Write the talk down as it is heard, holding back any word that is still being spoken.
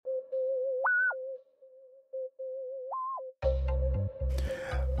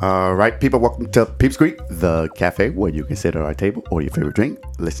All right, people, welcome to Peeps Creek, the cafe where you can sit at our table or your favorite drink,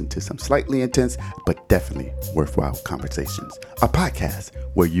 listen to some slightly intense but definitely worthwhile conversations. A podcast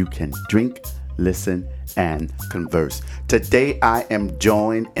where you can drink, listen, and converse. Today, I am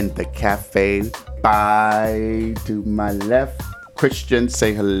joined in the cafe by, to my left, Christian.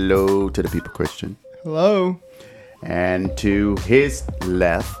 Say hello to the people, Christian. Hello. And to his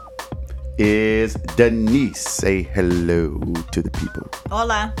left is Denise. Say hello to the people.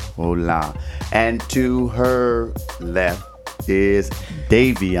 Hola. Hola. And to her left is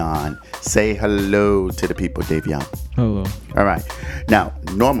Davion. Say hello to the people, Davion. Hello. All right. Now,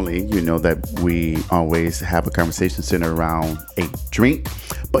 normally, you know that we always have a conversation centered around a drink,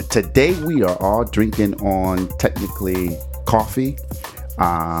 but today we are all drinking on technically coffee.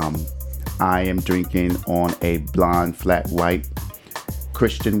 I am drinking on a blonde flat white.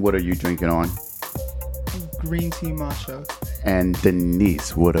 Christian, what are you drinking on? Green tea matcha. And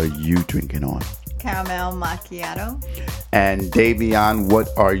Denise, what are you drinking on? Caramel macchiato. And Davion, what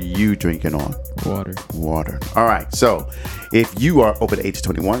are you drinking on? Water. All right. So if you are over the age of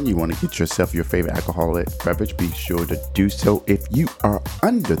 21, you want to get yourself your favorite alcoholic beverage, be sure to do so. If you are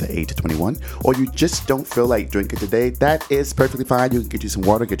under the age of 21 or you just don't feel like drinking today, that is perfectly fine. You can get you some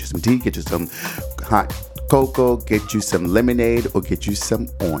water, get you some tea, get you some hot cocoa, get you some lemonade, or get you some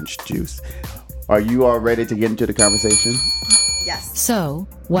orange juice. Are you all ready to get into the conversation? Yes. So,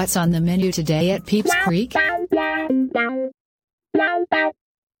 what's on the menu today at Peeps Creek?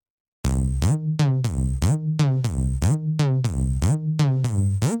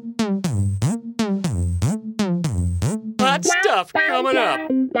 Hot stuff coming up.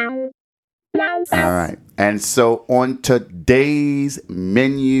 All right. And so on today's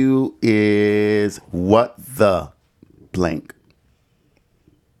menu is what the blank.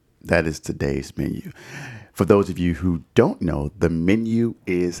 That is today's menu. For those of you who don't know, the menu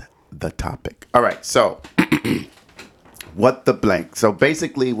is the topic. All right. So what the blank. So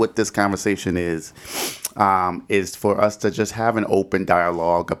basically what this conversation is for us to just have an open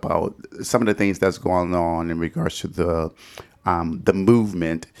dialogue about some of the things that's going on in regards to the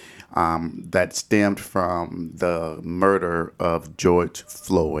movement that stemmed from the murder of George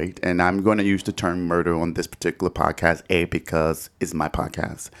Floyd. And I'm going to use the term murder on this particular podcast, A, because it's my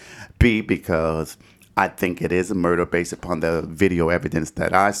podcast, B, because I think it is a murder based upon the video evidence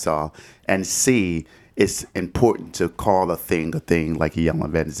that I saw, and C, it's important to call a thing like Iyanla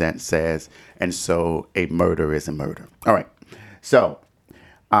Vanzant says, and so a murder is a murder. All right. So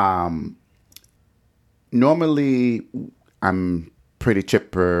normally I'm pretty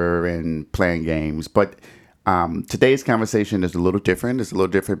chipper and playing games, but today's conversation is a little different. It's a little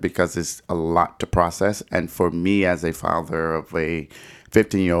different because it's a lot to process. And for me, as a father of a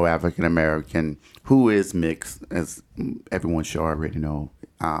 15-year-old African American who is mixed, as everyone should already know,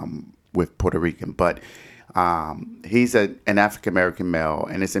 with Puerto Rican, but he's an African American male,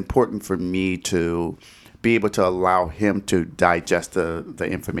 and it's important for me to be able to allow him to digest the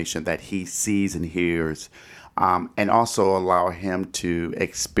information that he sees and hears. And also allow him to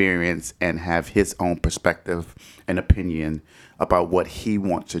experience and have his own perspective and opinion about what he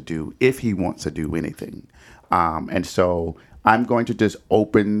wants to do, if he wants to do anything. And so I'm going to just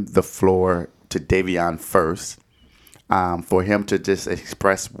open the floor to Davion first for him to just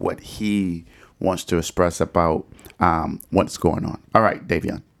express what he wants to express about what's going on. All right,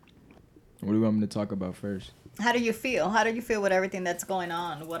 Davion. What do you want me to talk about first? How do you feel? How do you feel with everything that's going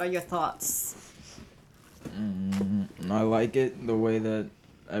on? What are your thoughts? I like it, the way that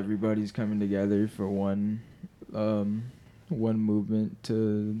everybody's coming together for one movement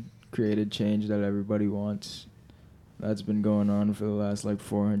to create a change that everybody wants. That's been going on for the last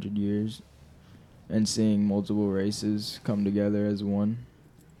 400 years. And seeing multiple races come together as one,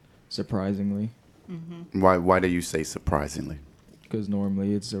 surprisingly. Mm-hmm. Why do you say surprisingly? Because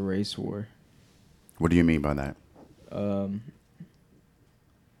normally it's a race war. What do you mean by that?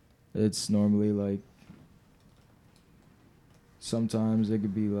 It's normally sometimes it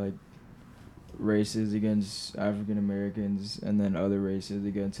could be races against African Americans and then other races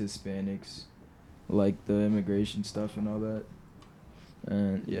against Hispanics, like the immigration stuff and all that.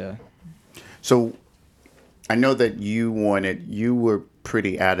 And yeah. So I know that you were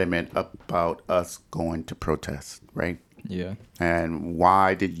pretty adamant about us going to protest, right? Yeah. And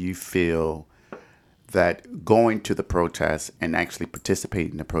why did you feel that going to the protest and actually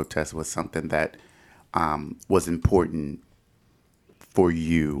participating in the protest was something that was important for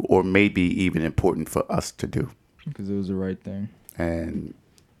you, or maybe even important for us to do? Because it was the right thing. And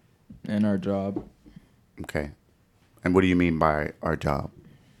our job. Okay. And what do you mean by our job?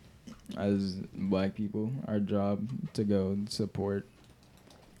 As black people, our job to go support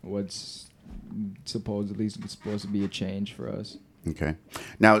what's supposedly supposed to be a change for us. Okay.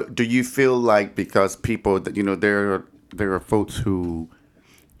 Now, do you feel like because people that there are folks who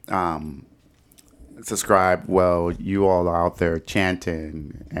subscribe, well, you all are out there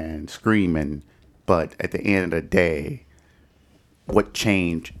chanting and screaming, but at the end of the day, what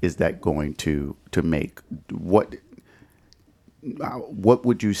change is that going to make? What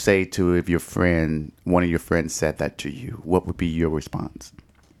would you say to if one of your friends said that to you? What would be your response?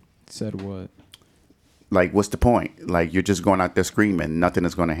 Said what? Like, what's the point? Like, you're just going out there screaming. Nothing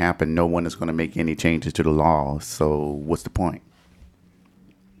is going to happen. No one is going to make any changes to the law. So what's the point?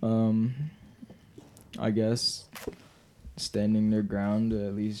 I guess standing their ground to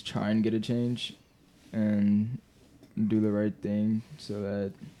at least try and get a change and do the right thing so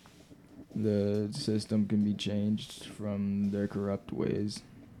that the system can be changed from their corrupt ways.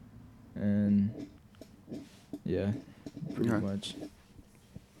 And yeah, pretty Okay. much.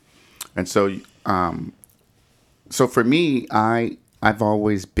 And so, so for me, I've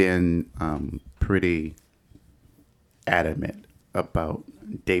always been pretty adamant about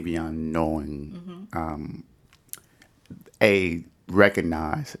Davion knowing,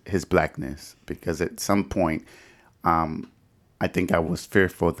 recognize his blackness, because at some point, I think I was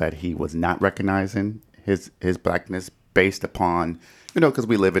fearful that he was not recognizing his blackness based upon, because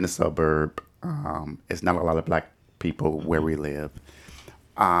we live in a suburb. It's not a lot of black people where we live.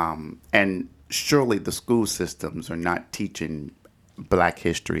 And surely the school systems are not teaching black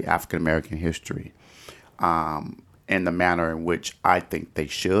history, African American history, in the manner in which I think they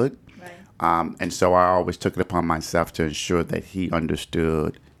should. Right. And so I always took it upon myself to ensure that he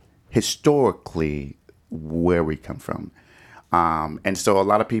understood historically where we come from. And so a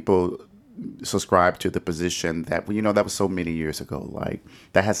lot of people subscribe to the position that, that was so many years ago. Like,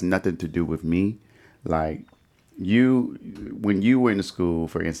 that has nothing to do with me. Like, when you were in school,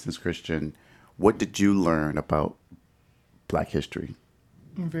 for instance, Christian, what did you learn about black history?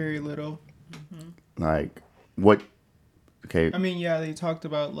 Very little. Like, what? Okay. I mean, yeah, they talked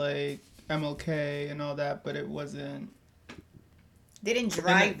about like MLK and all that, but it wasn't. They didn't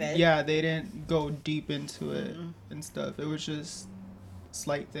drive it. Yeah, they didn't go deep into it and stuff. It was just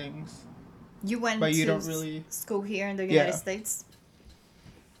slight things. You went But you to don't really- school here in the Yeah. United States?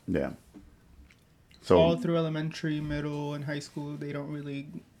 Yeah. So All through elementary, middle, and high school, they don't really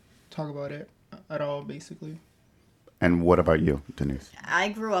talk about it at all, basically. And what about you, Denise? I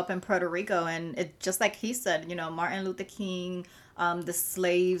grew up in Puerto Rico, and it just like he said, Martin Luther King, the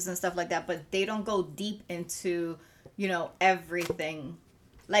slaves and stuff like that, but they don't go deep into, everything.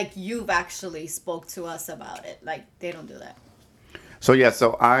 Like you've actually spoke to us about it. Like they don't do that. So yeah,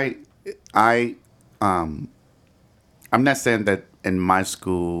 so I'm not saying that in my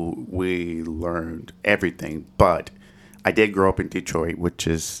school we learned everything, but I did grow up in Detroit, which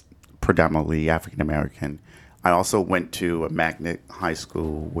is predominantly African American. I also went to a magnet high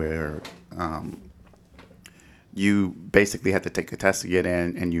school where you basically had to take a test to get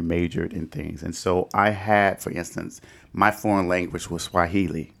in, and you majored in things. And so I had, for instance, my foreign language was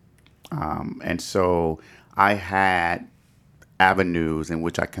Swahili. And so I had avenues in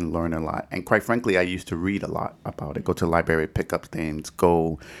which I can learn a lot. And quite frankly, I used to read a lot about it. Go to the library, pick up things,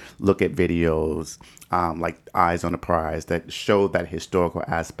 go look at videos like Eyes on the Prize that show that historical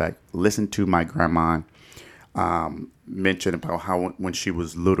aspect. Listen to my grandma mention about how when she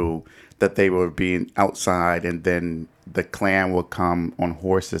was little that they were being outside and then the Klan would come on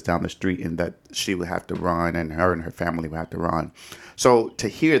horses down the street and that she would have to run and her family would have to run. So to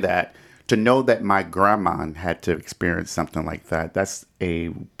hear that, to know that my grandma had to experience something like that, that's a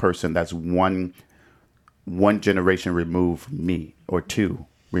person that's one generation removed from me or two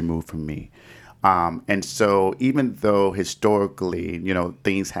removed from me. And so even though historically,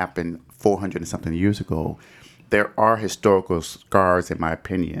 things happened 400 and something years ago, there are historical scars, in my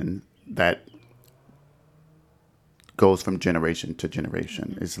opinion, that goes from generation to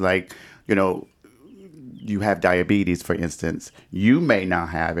generation. It's like, you have diabetes, for instance. You may not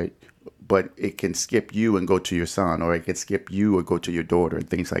have it, but it can skip you and go to your son, or it can skip you or go to your daughter, and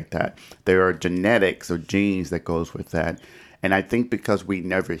things like that. There are genetics or genes that goes with that. And I think because we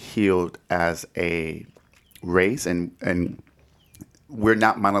never healed as a race, and we're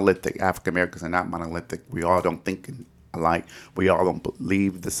not monolithic. African Americans are not monolithic. We all don't think alike. We all don't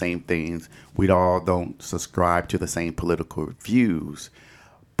believe the same things. We all don't subscribe to the same political views.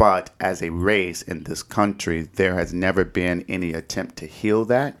 But as a race in this country, there has never been any attempt to heal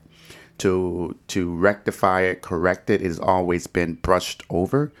that, to rectify it, correct it. It has always been brushed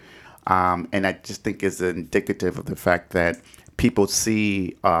over. And I just think it's indicative of the fact that people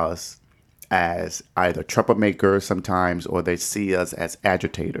see us as either troublemakers sometimes, or they see us as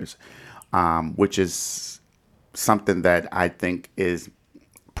agitators, which is something that I think is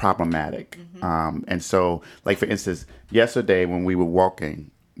problematic. And so, like for instance, yesterday when we were walking,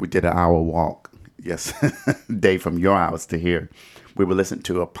 we did an hour walk. Yes, day from your house to here. We were listening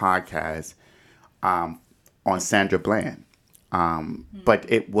to a podcast on Sandra Bland, but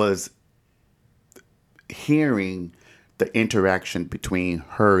it was hearing the interaction between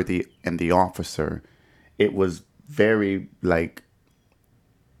her and the officer. It was very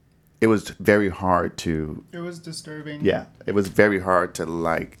it was very hard to. It was disturbing. Yeah, it was very hard to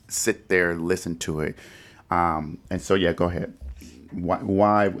like sit there and listen to it. And so yeah, go ahead.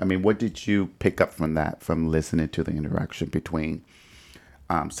 Why? I mean, what did you pick up from that, from listening to the interaction between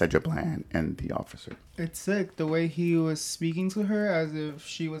Sandra Bland and the officer? It's sick the way he was speaking to her as if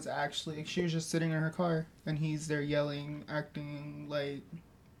she was just sitting in her car and he's there yelling, acting like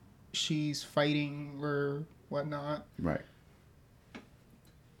she's fighting or whatnot. Right.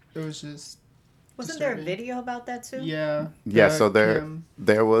 It was just. Wasn't there a disturbing. video about that too? Yeah. Yeah. the So cam.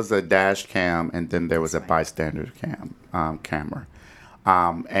 there was a dash cam, and then there was a bystander camera.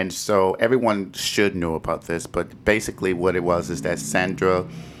 And so everyone should know about this, but basically what it was is that Sandra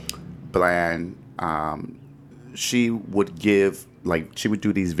Bland, she would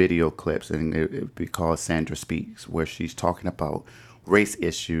do these video clips, and it would be called Sandra Speaks, where she's talking about race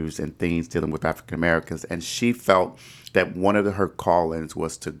issues and things dealing with African Americans. And she felt that one of her call-ins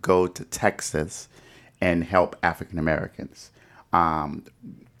was to go to Texas and help African Americans.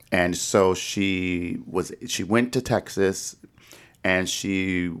 And so she went to Texas, and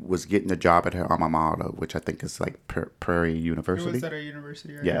she was getting a job at her alma mater, which I think is like Prairie It University. was at a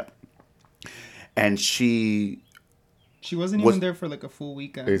university, right? Yeah. And she wasn't was- even there for like a full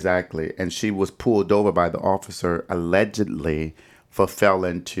weekend. Exactly. And she was pulled over by the officer allegedly for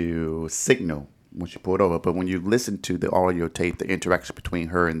failing to signal when she pulled over. But when you listen to the audio tape, the interaction between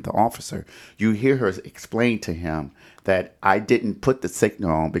her and the officer, you hear her explain to him that I didn't put the signal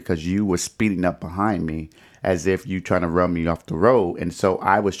on because you were speeding up behind me as if you trying to run me off the road. And so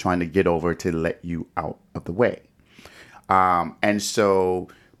I was trying to get over to let you out of the way.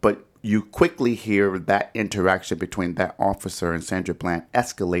 But you quickly hear that interaction between that officer and Sandra Bland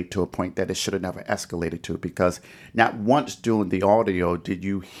escalate to a point that it should have never escalated to, because not once during the audio did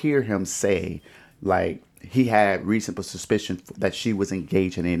you hear him say, like, he had reasonable suspicion that she was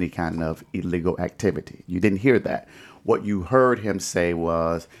engaged in any kind of illegal activity. You didn't hear that. What you heard him say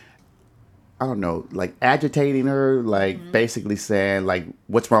was, I don't know, like agitating her, like basically saying, like,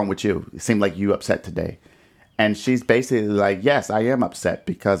 what's wrong with you? It seemed like you upset today. And she's basically like, yes, I am upset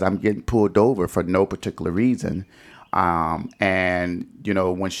because I'm getting pulled over for no particular reason. And, you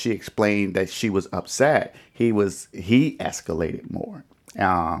know, when she explained that she was upset, he escalated more.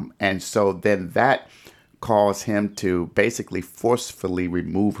 And so then that caused him to basically forcefully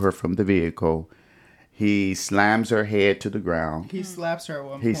remove her from the vehicle. He slams her head to the ground. He slaps her at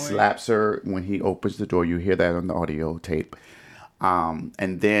one He point. slaps her when he opens the door. You hear that on the audio tape.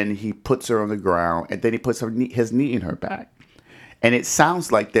 And then he puts her on the ground, and then he puts his knee in her back. And it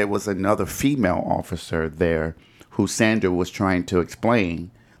sounds like there was another female officer there who Sandra was trying to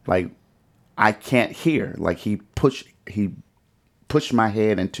explain, like, I can't hear. Like, he pushed my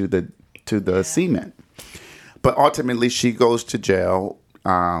head into the cement. But ultimately, she goes to jail,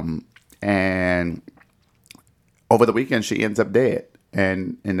 and over the weekend, she ends up dead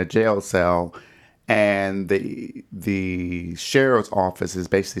and in a jail cell. And the sheriff's office is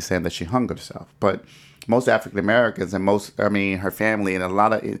basically saying that she hung herself. But most African Americans and her family and a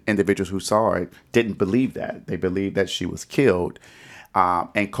lot of individuals who saw it didn't believe that. They believed that she was killed.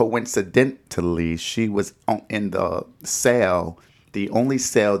 And coincidentally, she was in the cell, the only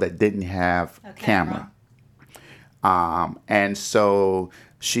cell that didn't have a camera. And so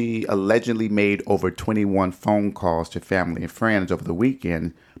she allegedly made over 21 phone calls to family and friends over the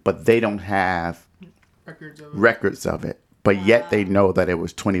weekend, but they don't have records of it. But yet they know that it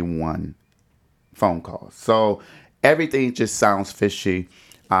was 21 phone calls. So everything just sounds fishy.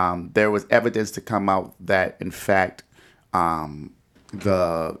 There was evidence to come out that, in fact,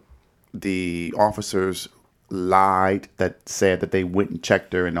 the officers lied, that said that they went and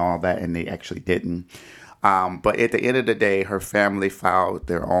checked her and all that, and they actually didn't. But at the end of the day, her family filed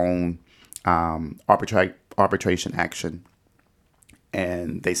their own arbitration action,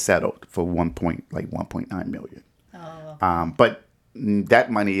 and they settled for 1.9 million. But that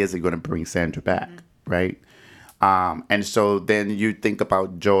money isn't going to bring Sandra back, right? And so then you think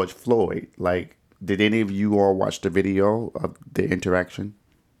about George Floyd. Like, did any of you all watch the video of the interaction?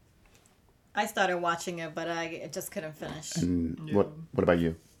 I started watching it, but I just couldn't finish. And what about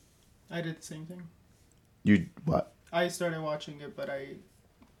you? I did the same thing. You what? I started watching it, but it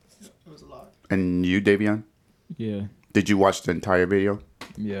was a lot. And you, Davion? Yeah. Did you watch the entire video?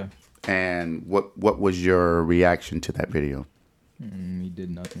 Yeah. And what was your reaction to that video? He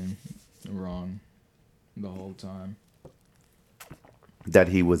did nothing wrong the whole time. That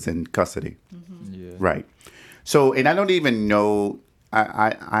he was in custody. Yeah. Right. So, and I don't even know,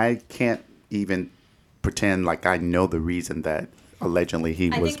 I can't even pretend like I know the reason that allegedly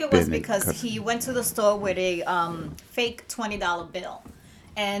he I was think it was been in because custody. he went to the store with a fake $20 bill,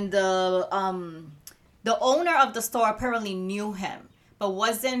 and the owner of the store apparently knew him, but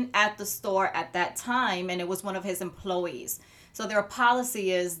wasn't at the store at that time, and it was one of his employees. So their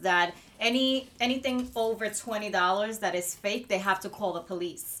policy is that anything over $20 that is fake, they have to call the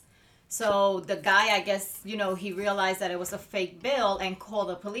police. So the guy, I guess, he realized that it was a fake bill and called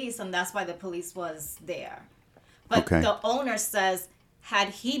the police, and that's why the police was there. But Okay. the owner says, had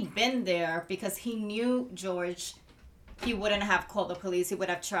he been there, because he knew George, he wouldn't have called the police. He would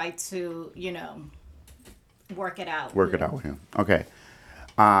have tried to, work it out. Work it out with him. Okay.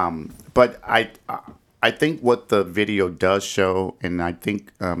 But I think what the video does show, and I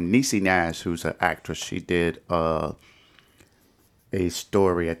think Niecy Nash, who's an actress, she did a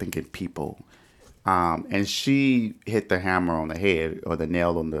story, I think in People, and she hit the hammer on the head, or hit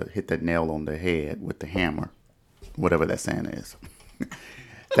the nail on the head with the hammer, whatever that saying is.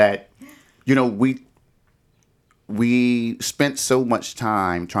 That we spent so much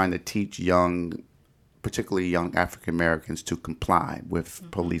time trying to teach particularly young African Americans, to comply with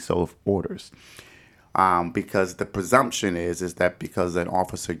police orders. Because the presumption is that because an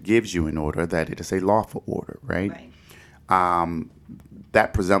officer gives you an order, that it is a lawful order, right? Right.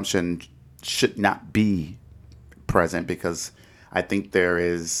 That presumption should not be present, because I think there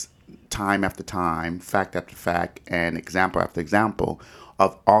is time after time, fact after fact, and example after example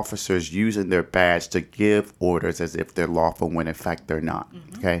of officers using their badge to give orders as if they're lawful when in fact they're not.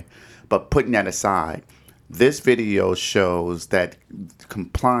 Okay? But putting that aside, this video shows that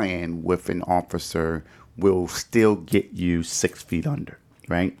complying with an officer will still get you 6 feet under,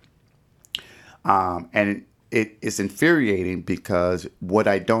 right? And it is infuriating, because what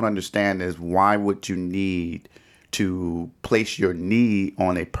I don't understand is, why would you need to place your knee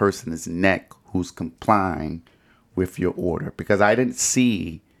on a person's neck who's complying with your order? Because I didn't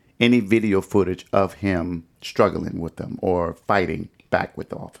see any video footage of him struggling with them or fighting back with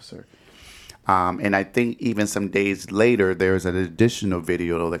the officer. And I think even some days later, there's an additional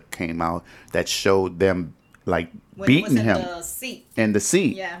video that came out that showed them like When he beating was in him the seat. in the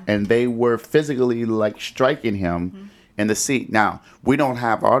seat. Yeah. And they were physically like striking him in the seat. Now, we don't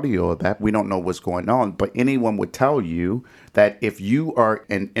have audio of that. We don't know what's going on. But anyone would tell you that if you are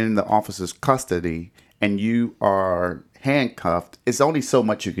in the officer's custody and you are handcuffed, it's only so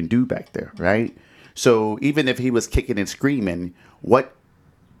much you can do back there, right? So even if he was kicking and screaming, why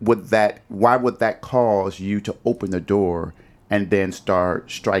would that cause you to open the door and then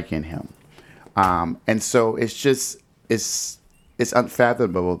start striking him? And so it's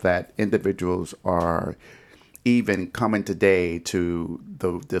unfathomable that individuals are even coming today to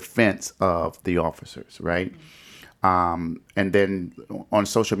the defense of the officers, right? And then on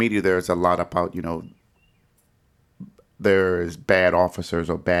social media, there's a lot about, there's bad officers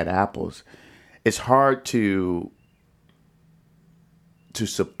or bad apples. It's hard to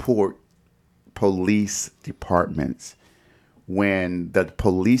support police departments when the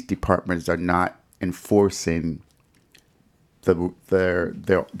police departments are not enforcing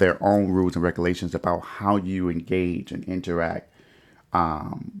their own rules and regulations about how you engage and interact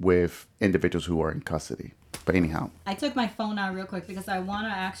with individuals who are in custody. But anyhow, I took my phone out real quick because I want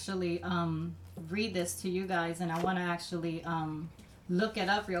to actually read this to you guys, and I want to actually look it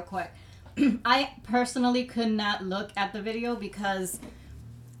up real quick. I personally could not look at the video because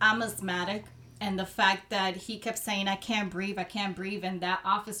I'm asthmatic, and the fact that he kept saying, I can't breathe, and that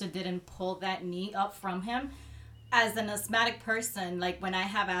officer didn't pull that knee up from him. As an asthmatic person, like when I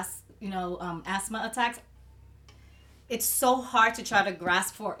have asthma attacks, it's so hard to try to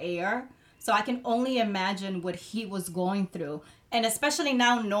grasp for air. So I can only imagine what he was going through. And especially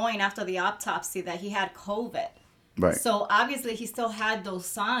now knowing after the autopsy that he had COVID. right. So obviously he still had those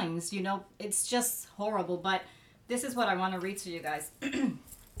signs, it's just horrible. But this is what I want to read to you guys.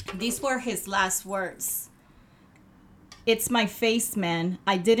 These were his last words. It's my face, man.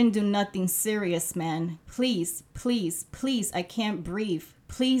 I didn't do nothing serious, man. Please, please, please, I can't breathe.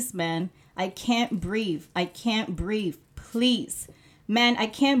 Please, man. I can't breathe. I can't breathe. Please. Man, I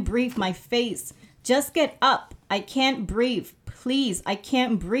can't breathe my face. Just get up. I can't breathe. Please, I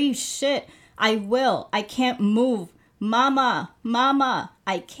can't breathe. Shit. I will. I can't move. Mama,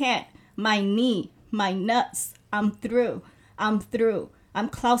 I can't. my knee, my nuts. I'm through. I'm through. I'm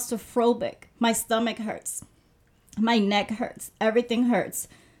claustrophobic. My stomach hurts. My neck hurts. Everything hurts.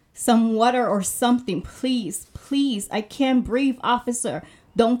 Some water or something, please, please. I can't breathe, officer.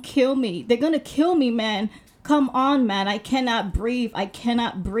 Don't kill me. They're gonna kill me, man. Come on, man. I cannot breathe. I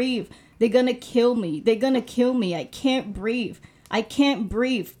cannot breathe. They're gonna kill me. They're gonna kill me. I can't breathe. I can't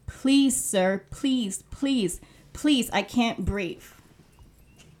breathe. Please, sir. Please, please, please. I can't breathe.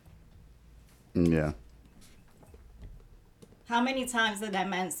 Yeah. How many times did that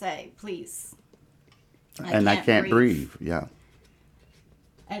man say, please? And I can't breathe. Yeah.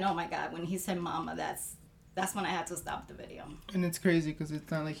 And oh my God, when he said mama, that's when I had to stop the video. And it's crazy because it's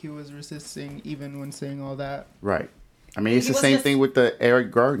not like he was resisting even when saying all that. Right. I mean, it's He the was same just- thing with the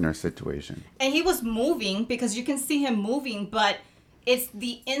Eric Gardner situation. And he was moving because you can see him moving, but it's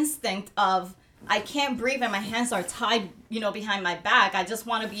the instinct of I can't breathe and my hands are tied, behind my back. I just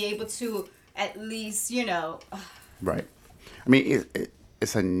want to be able to at least, Right. I mean,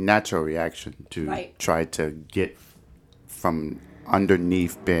 it's a natural reaction to Right. try to get from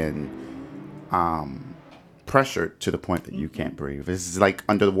underneath being pressured to the point that you can't breathe. It's like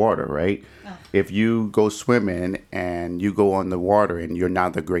under the water, right? If you go swimming and you go on the water and you're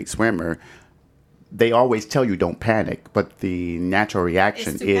not a great swimmer, they always tell you don't panic, but the natural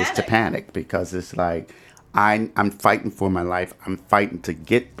reaction Is to is to panic. panic because it's like I'm fighting for my life. I'm fighting to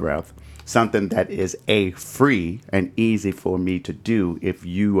get breath, something that is free and easy for me to do if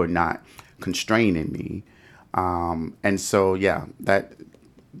you are not constraining me. And so yeah,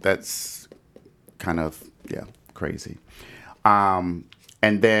 that's kind of crazy. And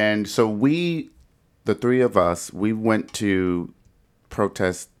then so the three of us, we went to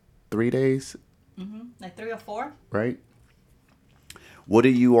protest 3 days. like 3 or 4. Right? What do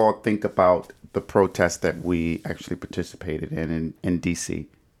you all think about the protest that we actually participated in DC?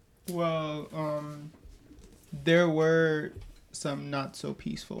 Well, there were some not so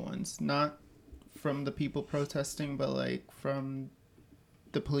peaceful ones, not from the people protesting, but like from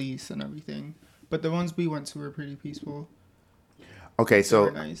the police and everything. But the ones we went to were pretty peaceful. Okay, so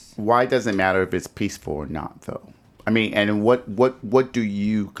were nice. why does it matter if it's peaceful or not, though? I mean, and what do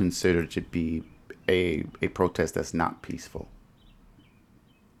you consider to be a protest that's not peaceful?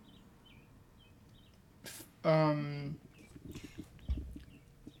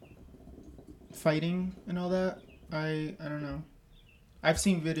 Fighting and all that. I don't know. I've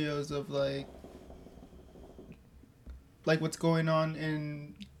seen videos of like what's going on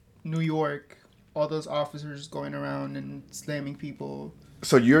in New York. All those officers going around and slamming people.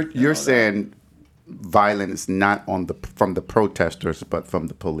 So you're all saying violence not from the protesters, but from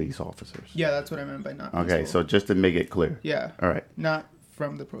the police officers. Yeah, that's what I meant by not Okay, peaceful. so just to make it clear. Yeah. All right. Not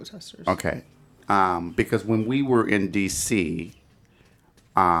from the protesters. Okay. Because when we were in DC,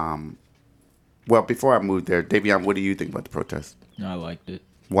 well, before I moved there, Davion, what do you think about the protest? I liked it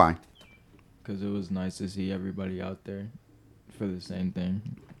Why? because it was nice to see everybody out there for the same thing.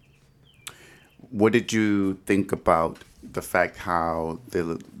 What did you think about the fact how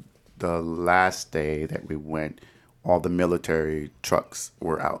the last day that we went, all the military trucks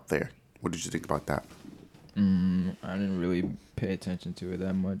were out there? What did you think about that? I didn't really pay attention to it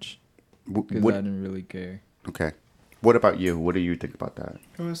that much because What, I didn't really care. okay. What about you? What do you think about that?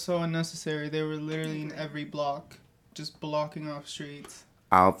 It was so unnecessary. They were literally in every block, just blocking off streets.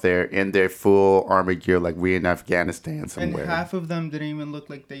 Out there in their full army gear like we in Afghanistan somewhere. And half of them didn't even look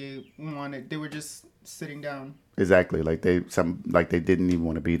like they wanted. They were just sitting down. Exactly. Like they didn't even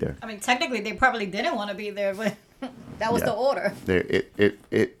want to be there. I mean, technically, they probably didn't want to be there, but that was Yeah. the order.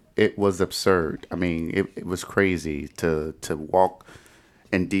 It was absurd. I mean, it was crazy to walk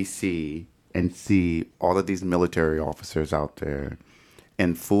in DC and see all of these military officers out there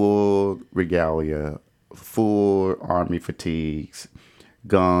in full regalia, full army fatigues,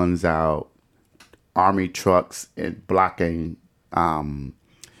 guns out, army trucks and blocking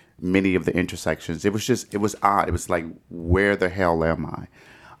many of the intersections. It was odd. It was like, where the hell am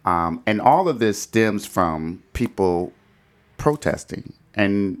I? And all of this stems from people protesting.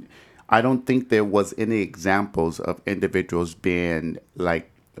 And I don't think there was any examples of individuals being like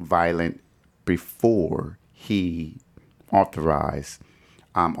violent before he authorized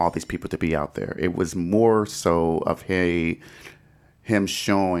all these people to be out there. It was more so of him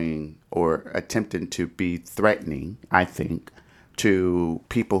showing or attempting to be threatening, I think, to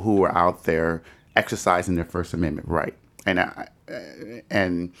people who were out there exercising their First Amendment right.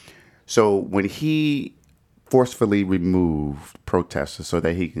 And so when he forcefully removed protesters so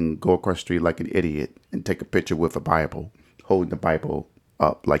that he can go across the street like an idiot and take a picture with a Bible, holding the Bible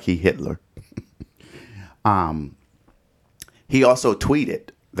up like he Hitler. He also tweeted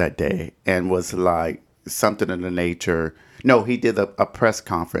that day and was like something in the nature. No, he did a press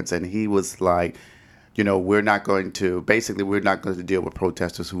conference and he was like, we're not going to deal with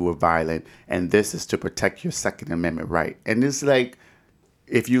protesters who were violent, and this is to protect your Second Amendment right. And it's like,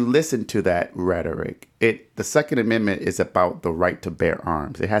 if you listen to that rhetoric, the Second Amendment is about the right to bear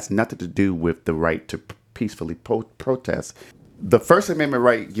arms. It has nothing to do with the right to peacefully protest. The First Amendment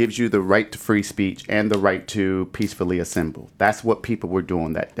right gives you the right to free speech and the right to peacefully assemble. That's what people were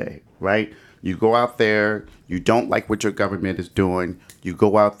doing that day, right? You go out there, you don't like what your government is doing, you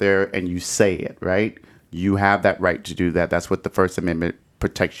go out there and you say it, right? You have that right to do that. That's what the First Amendment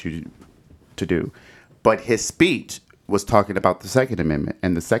protects you to do. But his speech was talking about the Second Amendment,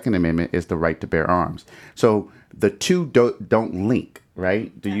 and the Second Amendment is the right to bear arms. So the two don't link,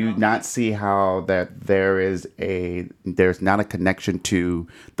 right? Do you not see how that there's not a connection to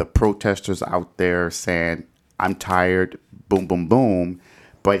the protesters out there saying, I'm tired, boom, boom, boom,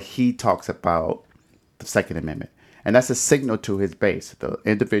 but he talks about the Second Amendment. And that's a signal to his base, the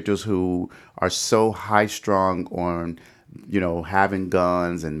individuals who are so high strung on, having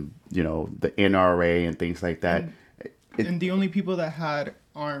guns and, the NRA and things like that. And the only people that had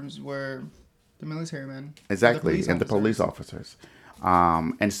arms were the military men. Exactly, and the police officers.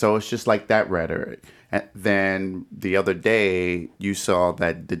 And so it's just like that rhetoric. And then the other day, you saw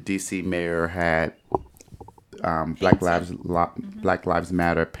that the D.C. mayor had Black Lives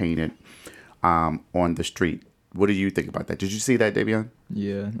Matter painted on the street. What do you think about that? Did you see that, Davion?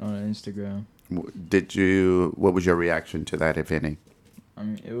 Yeah, on Instagram. What was your reaction to that, if any? I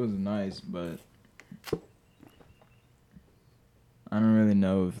mean, it was nice, but I don't really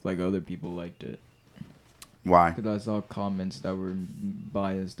know if other people liked it. Why? Because I saw comments that were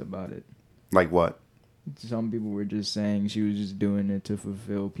biased about it. Like what? Some people were just saying she was just doing it to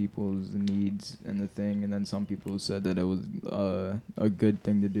fulfill people's needs and the thing, and then some people said that it was a good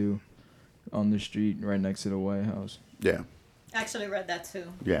thing to do on the street right next to the White House. Yeah. I actually read that too.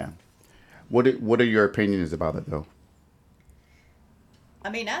 Yeah. What are your opinions about it, though? I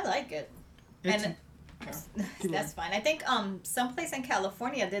mean, I like it. And that's fine. I think someplace in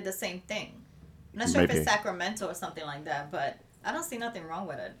California did the same thing. I'm not sure if it's Sacramento or something like that, but I don't see nothing wrong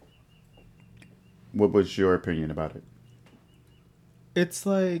with it. What was your opinion about it? It's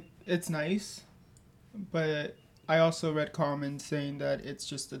nice, but I also read comments saying that it's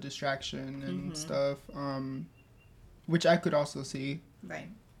just a distraction and stuff, which I could also see. Right.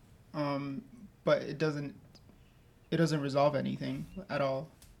 But it doesn't resolve anything at all.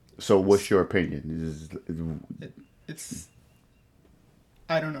 So what's your opinion? It's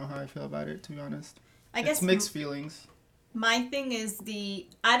I don't know how I feel about it, to be honest. I guess it's mixed feelings. My thing is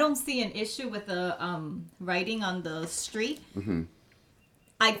I don't see an issue with the writing on the street. Mm-hmm.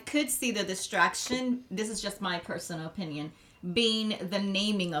 I could see the distraction. This is just my personal opinion, being the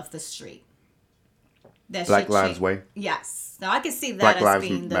naming of the street. That Black Lives Way? Yes. Now I could see that as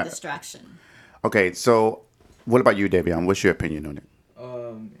being the distraction. Okay, so what about you, Davion? What's your opinion on it?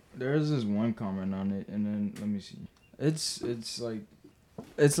 There's this one comment on it, and then let me see. It's like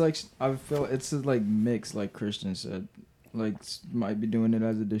I feel it's like mixed, like Christian said. Like might be doing it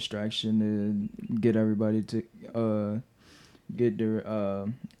as a distraction to get everybody to get their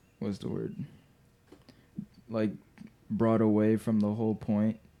what's the word? Like brought away from the whole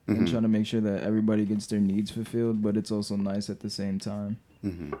point and trying to make sure that everybody gets their needs fulfilled, but it's also nice at the same time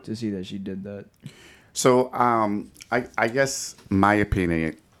to see that she did that. So I guess my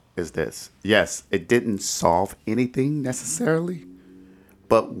opinion is this. Yes, it didn't solve anything necessarily,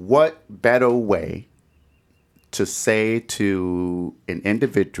 but what better way to say to an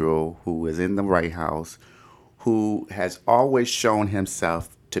individual who is in the White House, who has always shown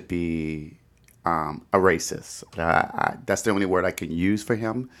himself to be a racist. That's the only word I can use for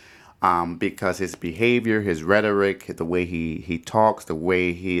him, because his behavior, his rhetoric, the way he talks, the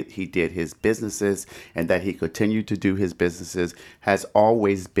way he did his businesses, and that he continued to do his businesses, has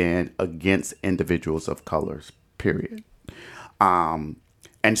always been against individuals of colors, period.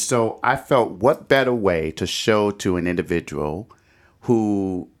 And so I felt, what better way to show to an individual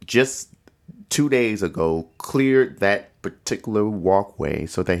who just 2 days ago cleared that particular walkway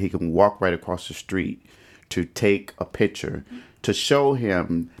so that he can walk right across the street to take a picture, to show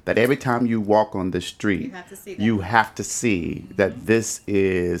him that every time you walk on the street, you have to see that this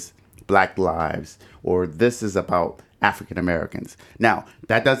is Black lives, or this is about African Americans. Now,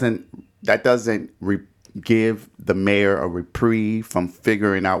 that doesn't give the mayor a reprieve from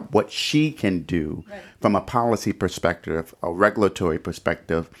figuring out what she can do from a policy perspective, a regulatory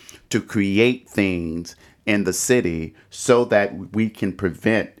perspective, to create things in the city so that we can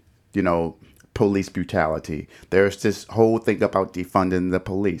prevent, police brutality. There's this whole thing about defunding the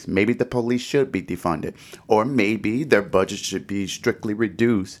police. Maybe the police should be defunded, or maybe their budget should be strictly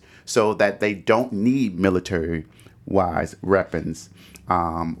reduced so that they don't need military-wise weapons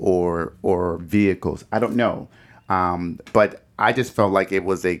or vehicles. I don't know, but I just felt like it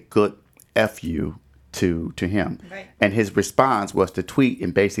was a good fu to him. Right. And his response was to tweet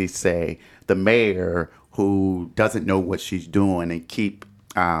and basically say the mayor who doesn't know what she's doing and keep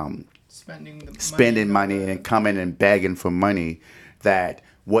spending money and coming and begging for money, that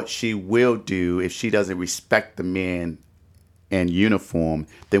what she will do if she doesn't respect the men in uniform,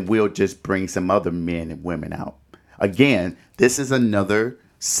 then we'll just bring some other men and women out. Again, this is another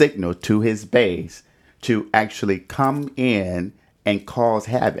signal to his base to actually come in and cause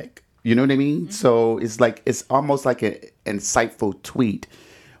havoc. You know what I mean? Mm-hmm. So it's almost like an insightful tweet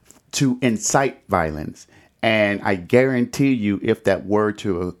to incite violence. And I guarantee you, if that were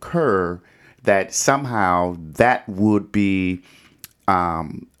to occur, that somehow that would be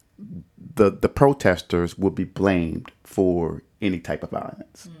the protesters would be blamed for any type of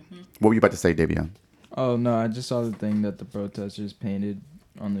violence. Mm-hmm. What were you about to say, Davion? Oh no, I just saw the thing that the protesters painted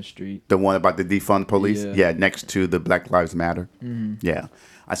on the street. The one about the defund police? Yeah, next to the Black Lives Matter. Mm-hmm. Yeah,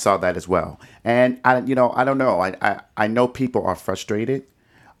 I saw that as well. And I don't know. I know people are frustrated.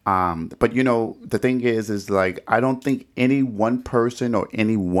 But the thing is like, I don't think any one person or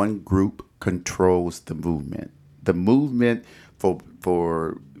any one group controls the movement. The movement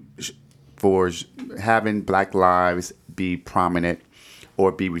for having Black lives be prominent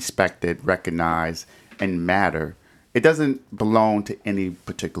or be respected, recognized, and matter, it doesn't belong to any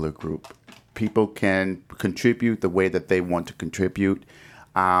particular group. People can contribute the way that they want to contribute.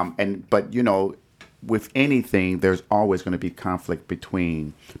 But with anything, there's always going to be conflict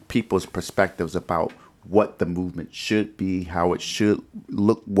between people's perspectives about what the movement should be, how it should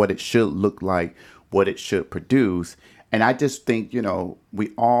look, what it should look like, what it should produce. And I just think, we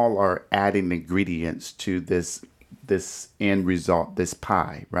all are adding ingredients to this end result, this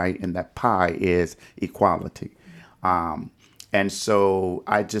pie, right? And that pie is equality. And so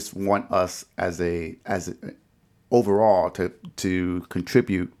I just want us as overall to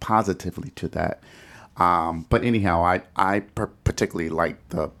contribute positively to that. But anyhow, I particularly liked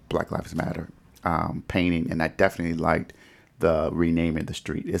the Black Lives Matter painting, and I definitely liked the renaming the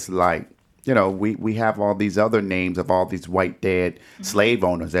street. It's like, we have all these other names of all these white dead slave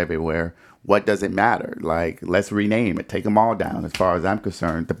owners everywhere. What does it matter? Like, let's rename it. Take them all down. As far as I'm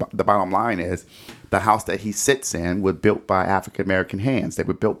concerned, the bottom line is the house that he sits in was built by African American hands. They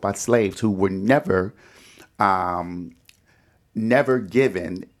were built by slaves who were never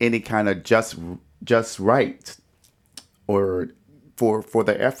given any kind of just rights or for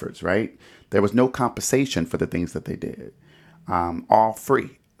their efforts, right? There was no compensation for the things that they did, all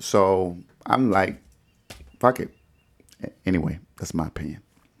free. So I'm like, fuck it. Anyway, that's my opinion.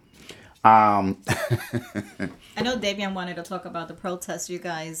 I know Davion wanted to talk about the protests you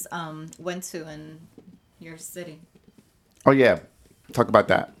guys went to in your city. Oh yeah, talk about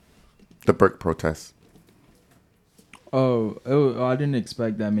that. The Burke protests. Oh, I didn't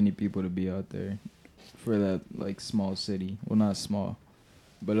expect that many people to be out there for that small city. Well, not small,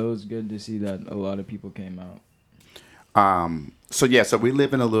 but it was good to see that a lot of people came out. So we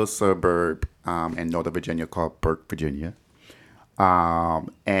live in a little suburb in Northern Virginia called Burke, Virginia.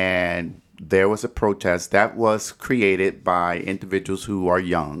 And there was a protest that was created by individuals who are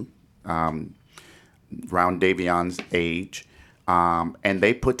young, around Davion's age. And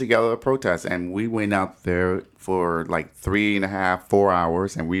they put together a protest, and we went out there for 3.5, 4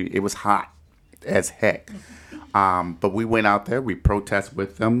 hours, and it was hot as heck. But we went out there, we protested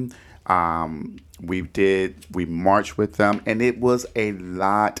with them. We marched with them, and it was a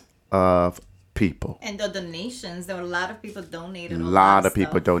lot of people. And the donations, there were a lot of people donating. A lot of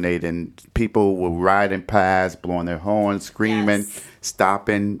people donating. People were riding past, blowing their horns, screaming,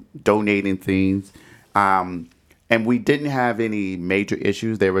 stopping, donating things. And we didn't have any major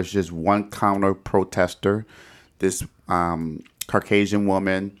issues. There was just one counter protester, this Caucasian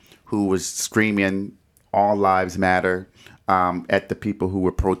woman who was screaming, "All lives matter," at the people who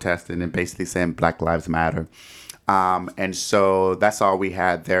were protesting and basically saying Black Lives Matter. And so that's all we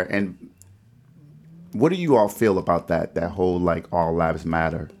had there. And what do you all feel about that whole all lives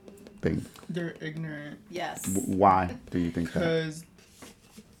matter thing? They're ignorant. Yes. Why do you think that? Because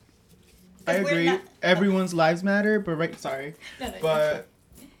I agree, everyone's lives matter, but but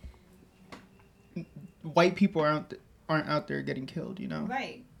white people aren't out there getting killed,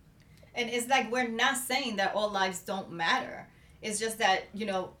 Right. And it's like, we're not saying that all lives don't matter. It's just that,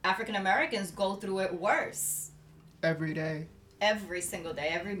 African Americans go through it worse. Every day. every single day,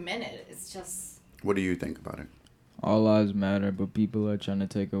 every minute. It's just What do you think about it? All lives matter, but people are trying to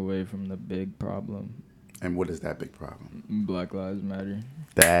take away from the big problem. And what is that big problem? Black lives matter.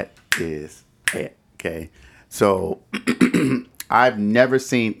 That is it. Okay. So I've never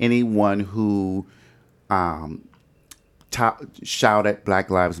seen anyone who shout at Black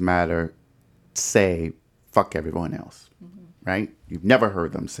Lives Matter say fuck everyone else. Right? You've never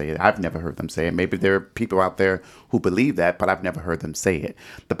heard them say it. I've never heard them say it. Maybe there are people out there who believe that, but I've never heard them say it.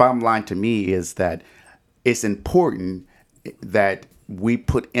 The bottom line to me is that it's important that we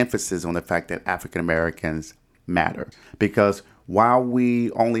put emphasis on the fact that African Americans matter, because while we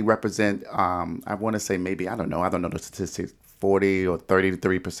only represent, I want to say maybe, I don't know the statistics, 40 or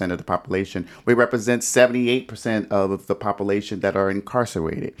 33% of the population, we represent 78% of the population that are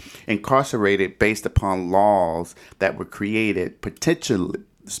incarcerated based upon laws that were created potentially,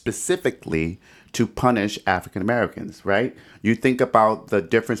 specifically to punish African Americans, right? You think about the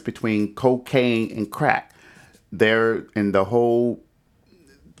difference between cocaine and crack. There in the whole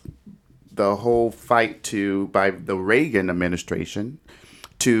fight by the Reagan administration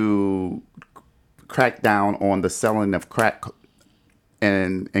to crack down on the selling of crack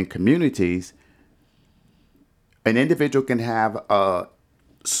in communities, an individual can have a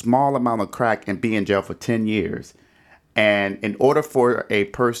small amount of crack and be in jail for 10 years. And in order for a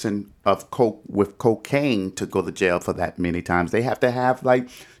person with cocaine to go to jail for that many times, they have to have like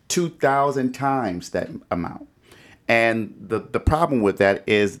 2,000 times that amount. And the problem with that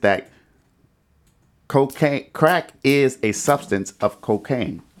is that crack is a substance of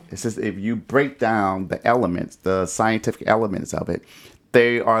cocaine. It's just, if you break down the elements, the scientific elements of it,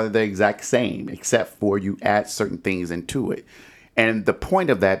 they are the exact same, except for you add certain things into it. And the point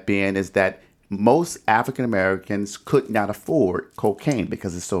of that being is that most African Americans could not afford cocaine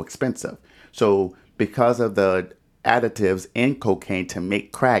because it's so expensive. So because of the additives in cocaine to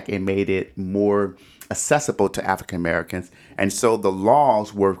make crack, it made it more accessible to African Americans. And so the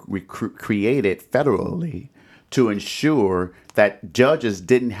laws were created federally to ensure that judges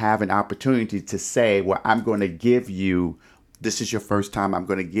didn't have an opportunity to say, well, I'm going to give you, this is your first time, I'm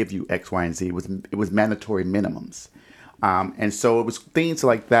going to give you X, Y, and Z. It was mandatory minimums. And so it was things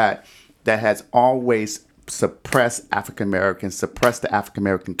like that has always suppressed African Americans, suppressed the African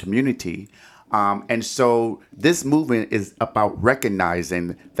American community. And so this movement is about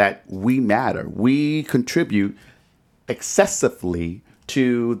recognizing that we matter. We contribute excessively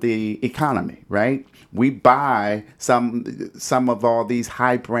to the economy, right? We buy some of all these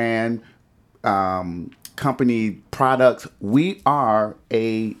high brand company products. We are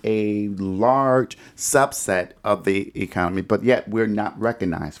a large subset of the economy, but yet we're not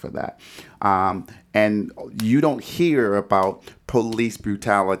recognized for that. And you don't hear about police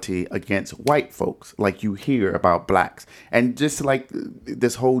brutality against white folks like you hear about blacks. And just like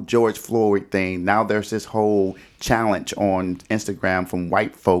this whole George Floyd thing, now there's this whole challenge on Instagram from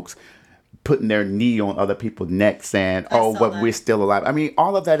white folks putting their knee on other people's necks saying, oh, but we're still alive. I mean,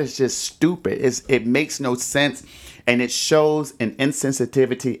 all of that is just stupid. It makes no sense. And it shows an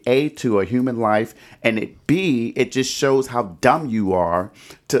insensitivity, A, to a human life, and B, it just shows how dumb you are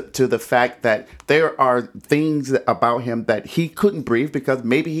to the fact that there are things about him that he couldn't breathe because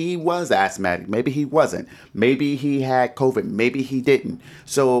maybe he was asthmatic, maybe he wasn't, maybe he had COVID, maybe he didn't.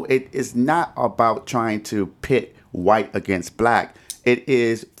 So it is not about trying to pit white against black. It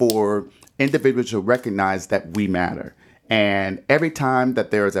is for individuals to recognize that we matter. And every time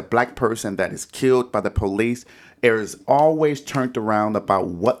that there is a black person that is killed by the police, there is always turned around about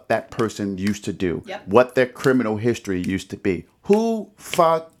what that person used to do, what their criminal history used to be. Who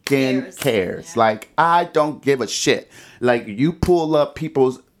fucking cares? Yeah. Like, I don't give a shit. Like, you pull up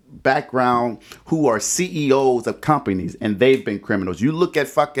people's background who are CEOs of companies and they've been criminals. You look at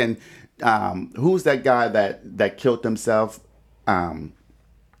fucking, who's that guy that killed himself?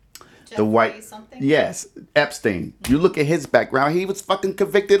 The white, something? Yes, Epstein. You look at his background, he was fucking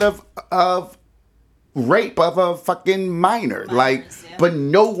convicted of rape of a fucking minor. But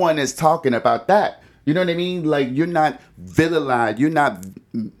no one is talking about that. You know what I mean? Like, you're not villainized.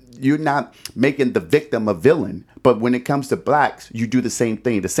 You're not making the victim a villain. But when it comes to blacks, you do the same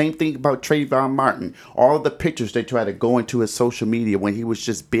thing. The same thing about Trayvon Martin. All the pictures they try to go into his social media when he was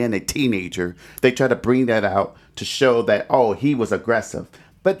just being a teenager, they try to bring that out to show that, oh, he was aggressive.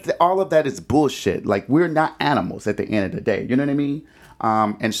 But all of that is bullshit. Like, we're not animals at the end of the day. You know what I mean?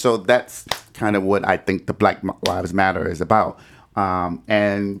 And so that's kind of what I think the Black Lives Matter is about.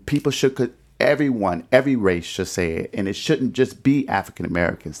 And people every race should say it. And it shouldn't just be African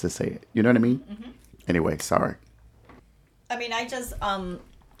Americans to say it. You know what I mean? Mm-hmm. Anyway, sorry. I mean, I just,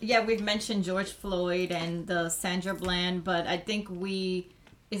 yeah, we've mentioned George Floyd and the Sandra Bland, but I think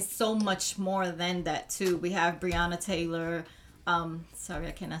it's so much more than that too. We have Breonna Taylor. Sorry,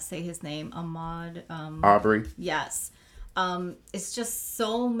 I cannot say his name. Ahmaud. Aubrey. Yes. It's just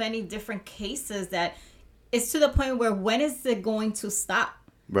so many different cases that it's to the point where when is it going to stop?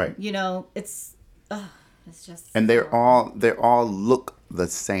 Right. You know, it's just. And they all look the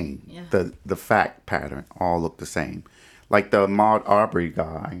same. Yeah. The fact pattern all look the same. Like the Ahmaud Arbery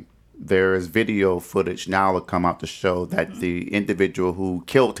guy, there is video footage now to come out to show that the individual who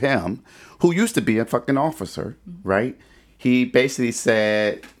killed him, who used to be a fucking officer, right? He basically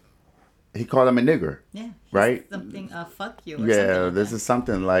said he called him a nigger. Yeah. Right? Something. Fuck you. Or Yeah, something like this that. is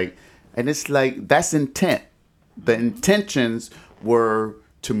something like, and it's like that's intent. The intentions were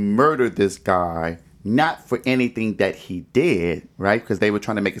to murder this guy, not for anything that he did, right? Because they were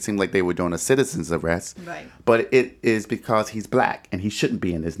trying to make it seem like they were doing a citizen's arrest. Right. But it is because he's black and he shouldn't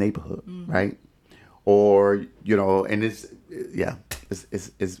be in this neighborhood, right? Or and it's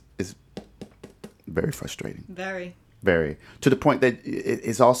very frustrating. Very. Very. To the point that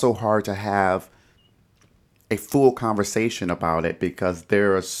it's also hard to have a full conversation about it because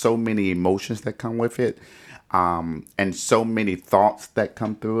there are so many emotions that come with it, and so many thoughts that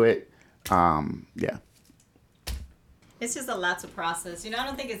come through it. Yeah. It's just a lot to process. I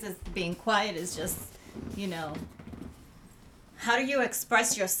don't think it's just being quiet. It's just, how do you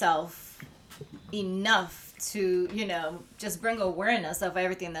express yourself enough to, just bring awareness of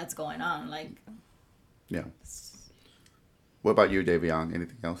everything that's going on? Like, Yeah. What about you, Davion?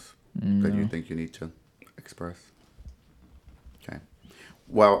 Anything else that you think you need to express? Okay.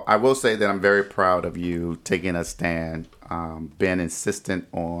 Well, I will say that I'm very proud of you taking a stand, being insistent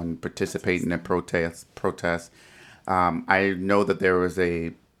on participating in protests. I know that there was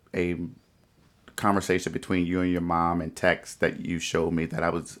a conversation between you and your mom and text that you showed me that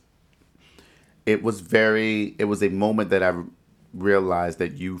it was a moment that I realized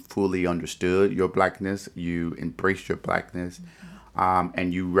that you fully understood your blackness, you embraced your blackness,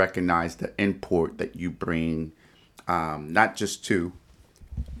 and you recognize the import that you bring, not just to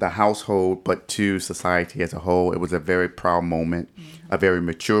the household, but to society as a whole. It was a very proud moment, a very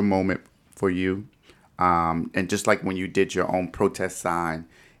mature moment for you. And just like when you did your own protest sign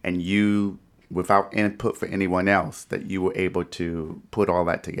and you, without input for anyone else, that you were able to put all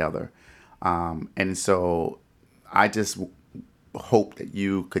that together. And so I just hope that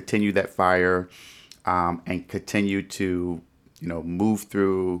you continue that fire, and continue to, move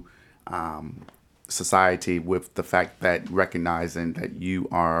through society with the fact that recognizing that you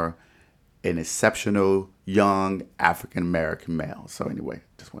are an exceptional young African American male. So anyway,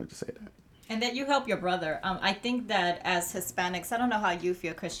 just wanted to say that. and that you help your brother. I think that as Hispanics, I don't know how you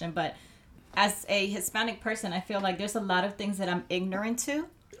feel, Christian, but as a Hispanic person, I feel like there's a lot of things that I'm ignorant to.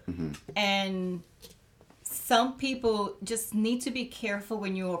 And some people just need to be careful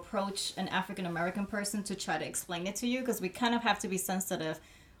when you approach an African American person to try to explain it to you, because we kind of have to be sensitive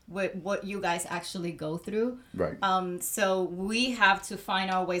with what you guys actually go through. Right. So we have to find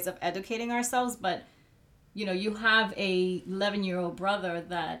our ways of educating ourselves. But, you have a 11-year-old brother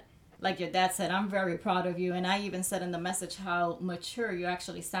that, like your dad said, I'm very proud of you. And I even said in the message how mature you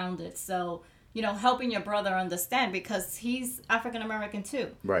actually sounded. So, helping your brother understand, because he's African American too.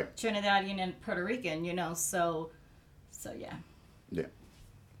 Right. Trinidadian and Puerto Rican, so yeah. Yeah.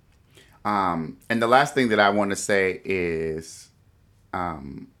 And the last thing that I want to say is,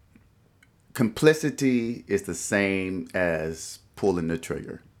 complicity is the same as pulling the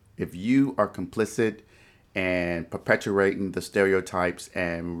trigger. If you are complicit and perpetuating the stereotypes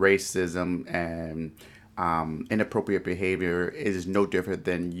and racism and inappropriate behavior, it is no different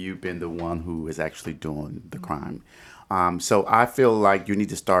than you being the one who is actually doing the crime. So I feel like you need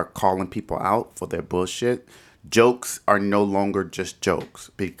to start calling people out for their bullshit. Jokes are no longer just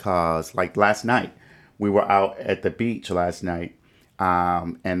jokes, because like last night, we were out at the beach last night,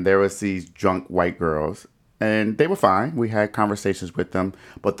 and there was these drunk white girls, and they were fine. We had conversations with them,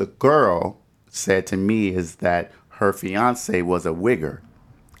 but the girl said to me is that her fiance was a wigger.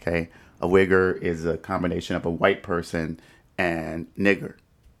 Okay, a wigger is a combination of a white person and nigger.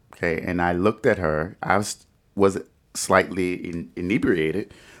 Okay, and I looked at her. I was slightly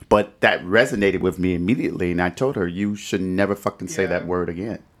inebriated, but that resonated with me immediately, and I told her, you should never fucking say that word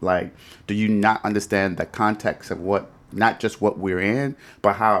again. Like, do you not understand the context of not just what we're in,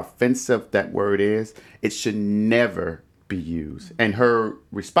 but how offensive that word is? It should never be used. And her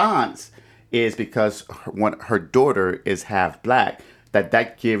response is because her daughter is half black,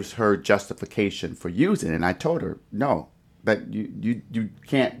 that gives her justification for using it. And I told her, no, that you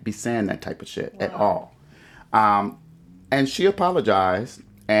can't be saying that type of shit at all. And she apologized,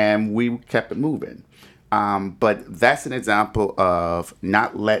 and we kept it moving. But that's an example of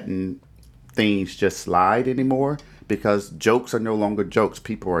not letting things just slide anymore, because jokes are no longer jokes.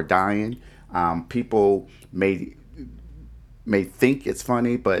 People are dying. People may think it's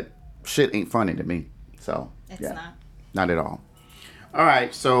funny, but shit ain't funny to me. So It's not at all. All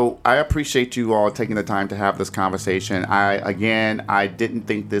right, so I appreciate you all taking the time to have this conversation. I didn't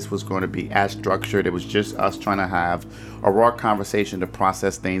think this was going to be as structured. It was just us trying to have a raw conversation to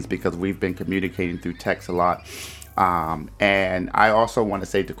process things, because we've been communicating through text a lot. And I also want to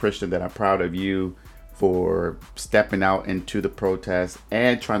say to Christian that I'm proud of you for stepping out into the protest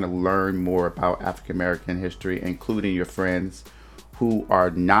and trying to learn more about African American history, including your friends who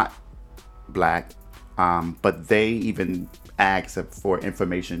are not Black, but they even asked for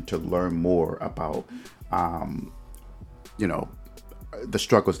information to learn more about, the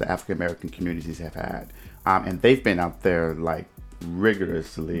struggles that African American communities have had, and they've been out there like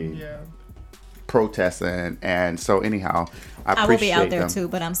rigorously protesting. And so anyhow, I will be appreciate out there them. too,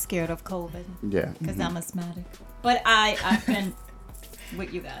 but I'm scared of COVID. Yeah, Because I'm asthmatic. But I've been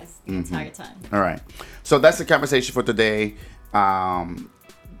with you guys the entire time. All right. So that's the conversation for today.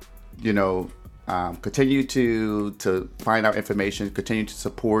 Continue to find out information, continue to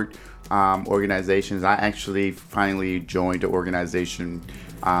support organizations. I actually finally joined an organization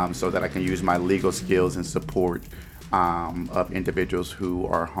so that I can use my legal skills and support of individuals who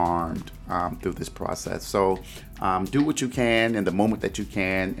are harmed through this process. So do what you can in the moment that you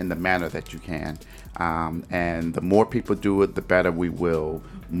can, in the manner that you can. And the more people do it, the better we will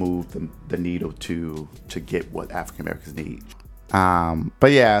move the needle to get what African Americans need.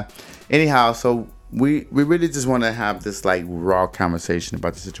 But yeah, anyhow, so we really just want to have this like raw conversation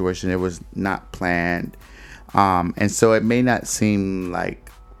about the situation. It was not planned. And so it may not seem like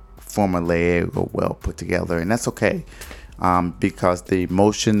formulaic or well put together, and that's okay. Because the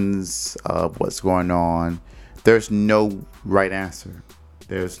emotions of what's going on, there's no right answer.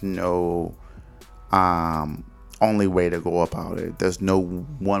 There's no only way to go about it. There's no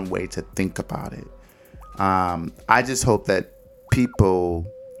one way to think about it. I just hope that people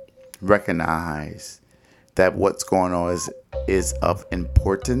recognize that what's going on is of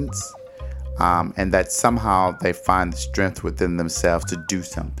importance, and that somehow they find the strength within themselves to do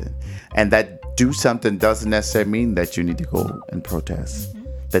something. And that do something doesn't necessarily mean that you need to go and protest.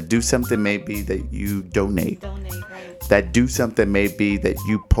 That do something may be that you donate. Right. That do something may be that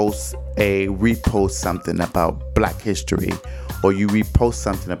you repost something about Black history, or you repost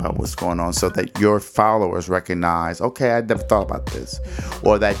something about what's going on, so that your followers recognize, okay, I never thought about this.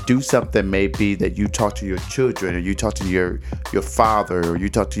 Or that do something may be that you talk to your children, or you talk to your father, or you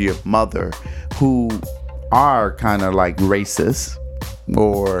talk to your mother, who are kind of like racist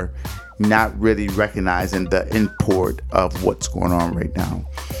or not really recognizing the import of what's going on right now.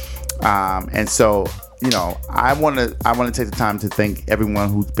 And so, I want to take the time to thank everyone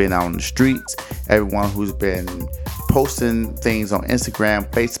who's been out on the streets, everyone who's been posting things on Instagram,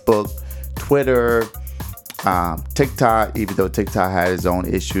 Facebook, Twitter, TikTok, even though TikTok had its own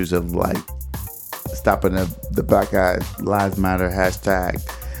issues of like stopping the Black Lives Matter hashtag.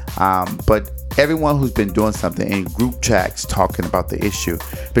 But everyone who's been doing something in group chats talking about the issue,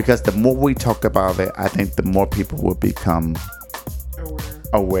 because the more we talk about it, I think the more people will become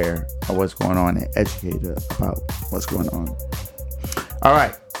aware of what's going on and educated about what's going on. All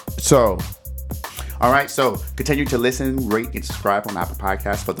right, so continue to listen, rate, and subscribe on Apple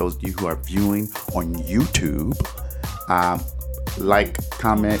Podcasts. For those of you who are viewing on YouTube, like,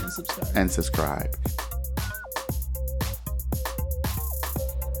 comment, and subscribe.